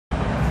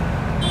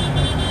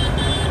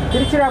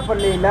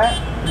திருச்சிராப்பள்ளியில்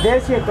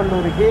தேசிய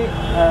கல்லூரிக்கு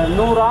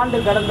 100 ஆண்டு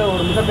கடந்த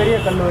ஒரு மிகப்பெரிய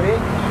கல்லூரி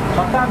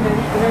 10ஆம்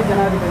தேதி துணை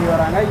ஜனாதிபதி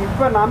வராங்க.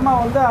 இப்போ நம்ம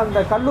அந்த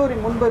கல்லூரி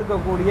முன்பு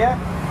இருக்கக்கூடிய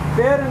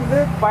பேருந்து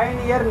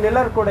பயணியர்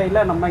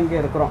நிழற்குடையில் நம்ம இங்கே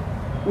இருக்கிறோம்.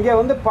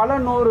 இங்கே பல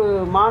 100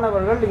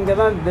 மாணவர்கள் இங்கே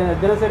தான்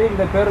தினசரி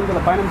இந்த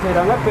பேருந்தில் பயணம்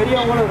செய்கிறாங்க.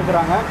 பெரியவங்களும்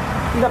இருக்கிறாங்க.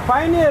 இந்த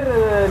பயணியர்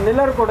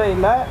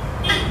நிழற்குடையில்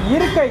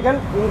இருக்கைகள்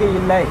இங்கே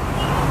இல்லை,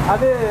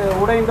 அது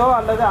உடைந்தோ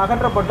அல்லது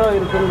அகற்றப்பட்டோ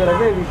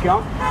இருக்குங்கிறது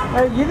விஷயம்.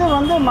 இது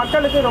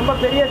மக்களுக்கு ரொம்ப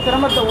பெரிய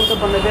சிரமத்தை உண்டு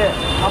பண்ணுது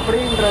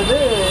அப்படின்றது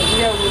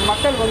இங்கே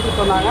மக்கள்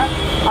சொன்னாங்க.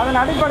 அதன்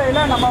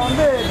அடிப்படையில் நம்ம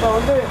இப்போ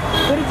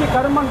திருச்சி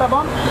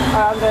கருமண்டபம்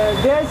அந்த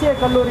தேசிய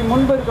கல்லூரி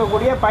முன்பு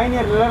இருக்கக்கூடிய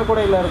பயணியர்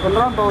நிழற்குடையில்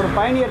இருக்கின்றோம். இப்போ ஒரு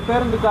பயணியர்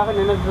பேருந்துக்காக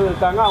நின்றுட்டு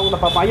இருக்காங்க. அவங்கள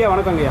பார்ப்போம். ஐயா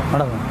வணக்கங்க. ஐயா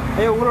வணக்கம்.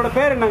 ஐயா உங்களோட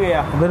பேர் என்னங்க?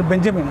 ஐயா பேர்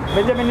பெஞ்சமின்.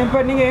 பெஞ்சமின்.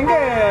 இப்போ நீங்கள் எங்கே?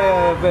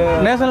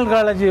 நேஷனல்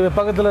காலேஜ்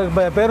பக்கத்தில்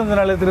பேருந்து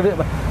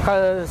நிலையத்துக்கு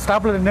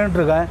ஸ்டாப்பில்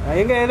நின்றுட்டுருக்கேன்.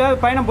 எங்கே ஏதாவது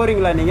பயணம்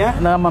போகிறீங்களா நீங்கள்?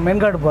 நம்ம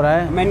மெயின்காடு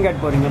போகிறேன். மெயின்காடு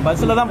போகிறீங்க?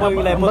 பஸ்ஸில் தான்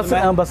போவீங்களா?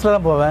 பஸ்ஸில்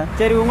தான் போவேன்.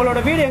 சரி, உங்களோட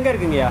வீடு எங்கே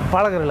இருக்குங்கய்யா?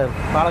 பாலக்கரையில்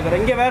இருக்கு. பாலக்கரை.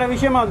 இங்கே வேறு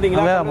விஷயமா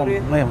வந்தீங்களா?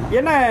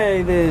 என்ன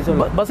இது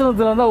பஸ்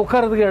வந்தால்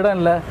உட்காரதுக்கு இடம்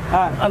இல்லை.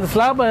 அந்த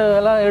ஸ்லாப்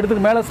எல்லாம்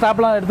எடுத்து மேலே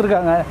ஸ்லாப்லாம்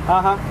எடுத்துருக்காங்க.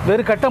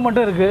 வெறும் கட்டை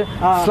மட்டும் இருக்கு,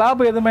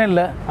 ஸ்லாப் எதுவுமே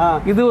இல்லை.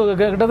 இது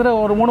கிட்டத்தட்ட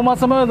ஒரு 3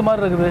 மாசமா இது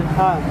மாதிரி இருக்குது.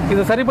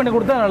 இதை சரி பண்ணி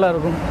கொடுத்தா நல்லா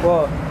இருக்கும். ஓ,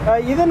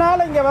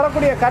 இதனால இங்கே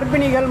வரக்கூடிய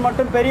கர்ப்பிணிகள்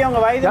மற்றும் பெரியவங்க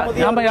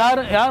வயது நம்ம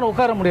யாரும்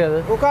உட்கார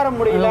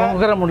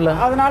முடியல.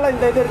 அதனால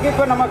இந்த இது இருக்கு.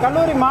 இப்போ நம்ம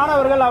கல்லூரி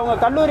மாணவர்கள் அவங்க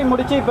கல்லூரி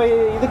முடிச்சு இப்போ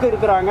இதுக்கு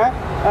இருக்கிறாங்க.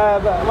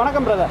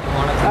 வணக்கம் பிரதர்.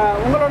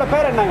 உங்களோட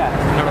பேர் என்னங்க?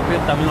 என்னோட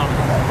பேர்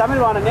தமிழ்வாணன்.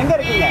 தமிழ்வாணன். எங்கே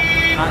இருக்கீங்க?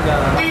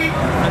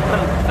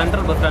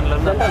 சென்ட்ரல் பஸ் ஸ்டாண்ட்ல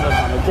இருந்து.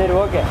 சரி,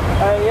 ஓகே.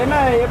 என்ன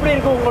எப்படி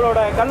இருக்கு உங்களோட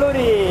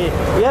கல்லூரி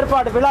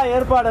விழா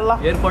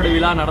ஏற்பாடெல்லாம்?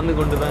 விழா நடந்து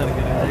கொண்டு தான்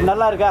இருக்கு.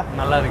 நல்லா இருக்கா?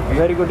 நல்லா இருக்கு.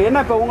 Very good.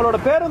 என்ன இப்போ உங்களோட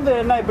பேருந்து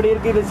என்ன இப்படி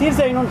இருக்கு? இது சீர்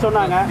செய்யணும்னு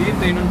சொன்னாங்க.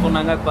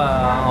 இப்போ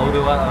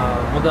அவரு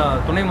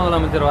துணை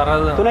முதலமைச்சர்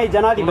வர்றது, துணை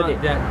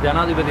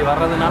ஜனாதிபதி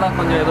வர்றதுனால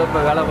கொஞ்சம் ஏதோ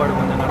இப்போ வேலைப்பாடு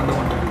கொஞ்சம் நடந்து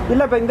கொண்டு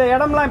இல்லை. இப்போ இந்த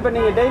இடம்லாம் இப்போ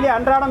நீங்கள் டெய்லி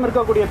அன்றாடம்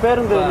இருக்கக்கூடிய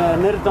பேருந்து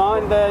நிறுத்தம்,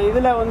 இந்த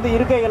இதில்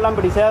இருக்கைகள்லாம்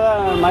இப்படி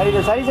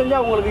இதை சரி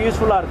செஞ்சால் உங்களுக்கு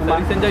யூஸ்ஃபுல்லாக இருக்கும்.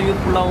 சரி செஞ்சால்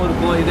யூஸ்ஃபுல்லாகவும்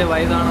இருக்கும். இதே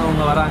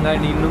வயதானவங்க வராங்க,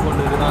 இன்னும்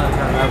கொண்டு தான்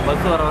இருக்காங்க.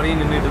 பஸ் வர வரையும்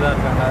நின்றுட்டு தான்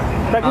இருக்காங்க.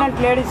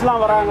 ப்ரெக்னென்ட்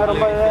லேடிஸ்லாம் வராங்க,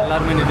 ரொம்ப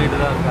எல்லாருமே நின்றுட்டு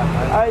தான்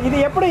இருக்காங்க. இது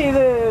எப்படி?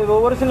 இது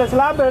ஒரு சில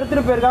ஸ்லாப்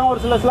எடுத்துகிட்டு போயிருக்காங்க,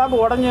 ஒரு சில ஸ்லாப்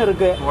உடஞ்சும்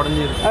இருக்கு.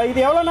 இது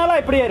எவ்வளோ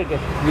நாளாக இப்படியே இருக்கு?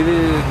 இது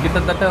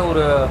கிட்டத்தட்ட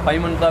ஒரு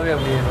 5 மந்த்ஸாகவே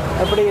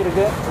அப்படியே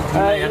இருக்கு.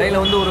 இடையில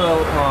ஒரு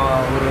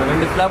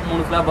 2 ஸ்லாப்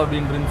 3 ஸ்லாப்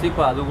அப்படின்னு இருந்துச்சு.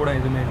 இப்போ அது கூட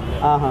எதுவுமே இல்லை.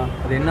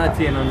 அது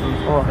என்னாச்சு என்னன்னு.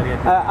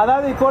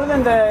 அதாவது இப்பொழுது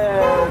இந்த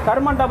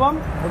கருமண்டபம்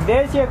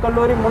தேசிய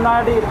கல்லூரி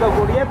முன்னாடி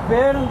இருக்கக்கூடிய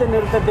பேருந்து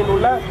நிறுத்தத்தில்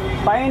உள்ள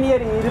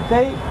பயணியர்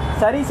இருக்கை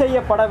சரி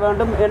செய்யப்பட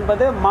வேண்டும்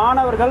என்பது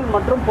மாணவர்கள்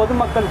மற்றும்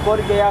பொதுமக்கள்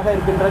கோரிக்கையாக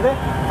இருக்கின்றது.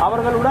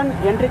 அவர்களுடன்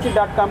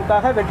NTC.com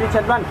வெற்றி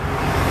செல்வன்.